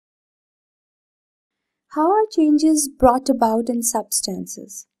How are changes brought about in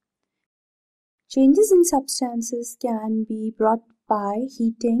substances? Changes in substances can be brought by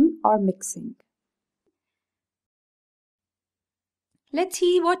heating or mixing. Let's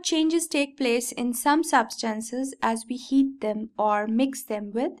see what changes take place in some substances as we heat them or mix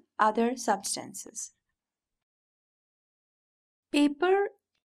them with other substances. Paper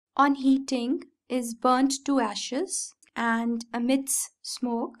on heating is burnt to ashes and emits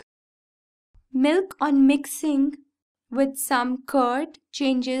smoke. Milk on mixing with some curd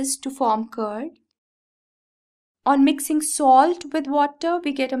changes to form curd. On mixing salt with water,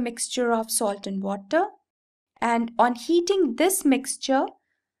 we get a mixture of salt and water. And on heating this mixture,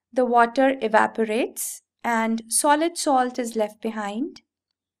 the water evaporates and solid salt is left behind.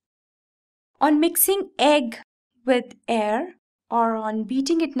 On mixing egg with air or on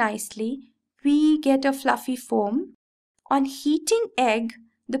beating it nicely, we get a fluffy foam. On heating egg,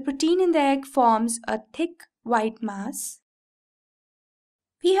 the protein in the egg forms a thick white mass.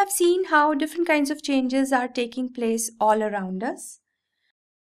 We have seen how different kinds of changes are taking place all around us.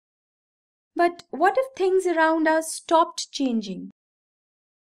 But what if things around us stopped changing?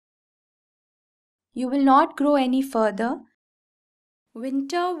 You will not grow any further.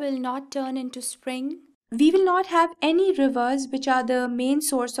 Winter will not turn into spring. We will not have any rivers which are the main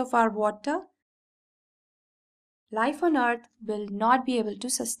source of our water. Life on earth will not be able to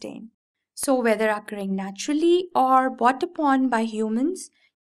sustain. So whether occurring naturally or brought upon by humans,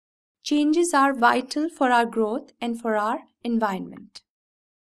 changes are vital for our growth and for our environment.